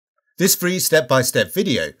This free step-by-step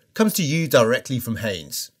video comes to you directly from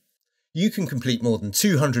Haynes. You can complete more than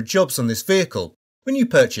 200 jobs on this vehicle when you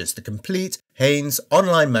purchase the complete Haynes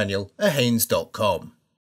online manual at haynes.com.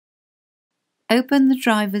 Open the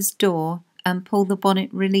driver's door and pull the bonnet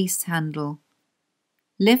release handle.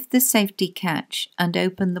 Lift the safety catch and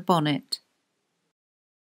open the bonnet.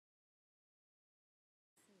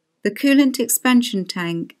 The coolant expansion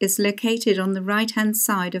tank is located on the right-hand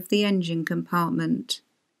side of the engine compartment.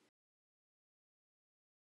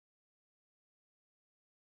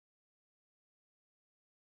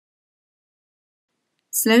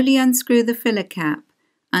 Slowly unscrew the filler cap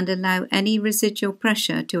and allow any residual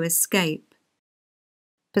pressure to escape.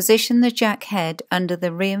 Position the jack head under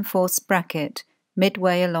the reinforced bracket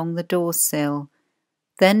midway along the door sill,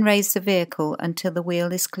 then raise the vehicle until the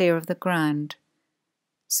wheel is clear of the ground.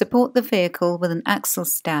 Support the vehicle with an axle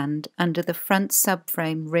stand under the front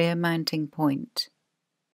subframe rear mounting point.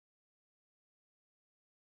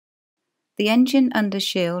 The engine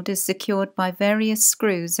undershield is secured by various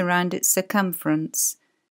screws around its circumference.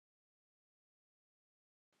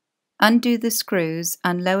 Undo the screws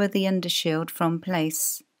and lower the undershield from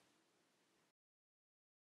place.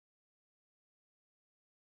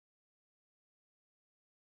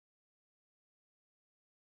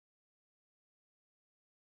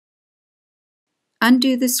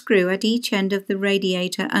 Undo the screw at each end of the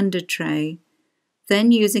radiator under tray,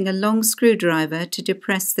 then using a long screwdriver to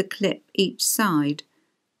depress the clip each side,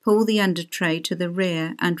 pull the under tray to the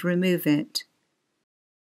rear and remove it.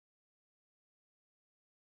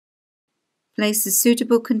 Place a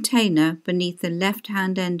suitable container beneath the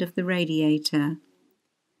left-hand end of the radiator.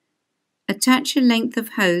 Attach a length of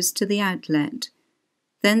hose to the outlet,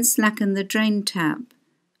 then slacken the drain tap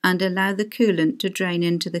and allow the coolant to drain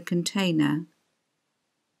into the container.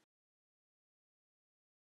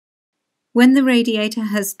 When the radiator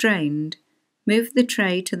has drained, move the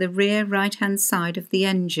tray to the rear right-hand side of the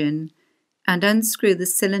engine and unscrew the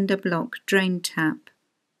cylinder block drain tap.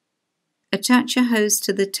 Attach a hose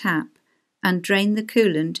to the tap and drain the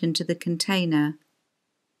coolant into the container.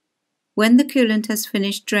 When the coolant has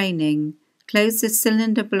finished draining, close the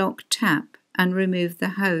cylinder block tap and remove the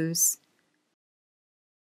hose.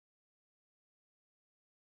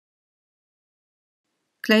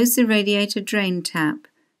 Close the radiator drain tap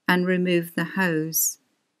and remove the hose.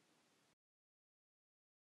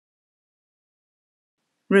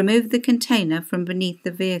 Remove the container from beneath the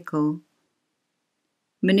vehicle.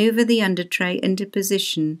 Maneuver the under tray into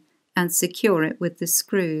position and secure it with the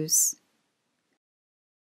screws.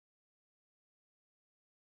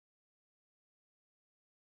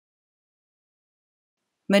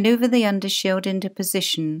 Maneuver the undershield into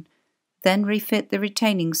position, then refit the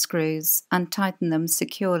retaining screws and tighten them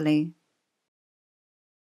securely.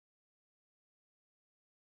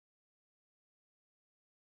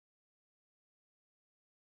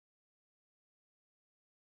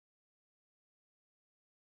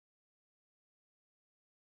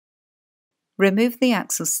 Remove the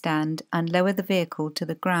axle stand and lower the vehicle to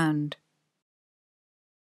the ground.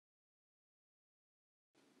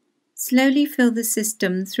 Slowly fill the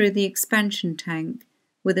system through the expansion tank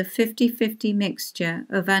with a 50-50 mixture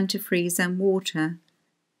of antifreeze and water.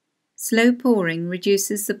 Slow pouring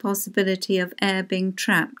reduces the possibility of air being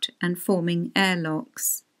trapped and forming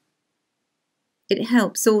airlocks. It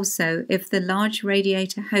helps also if the large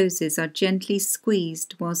radiator hoses are gently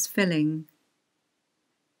squeezed whilst filling.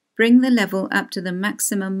 Bring the level up to the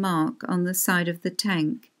maximum mark on the side of the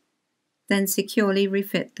tank, then securely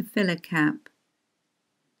refit the filler cap.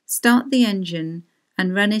 Start the engine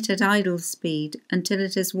and run it at idle speed until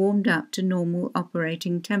it has warmed up to normal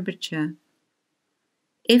operating temperature.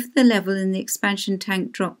 If the level in the expansion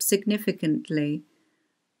tank drops significantly,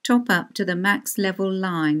 top up to the max level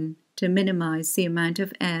line to minimize the amount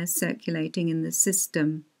of air circulating in the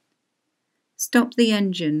system. Stop the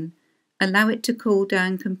engine. Allow it to cool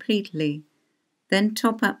down completely, then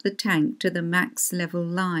top up the tank to the max level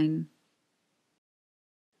line.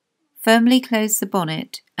 Firmly close the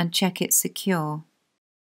bonnet and check it secure.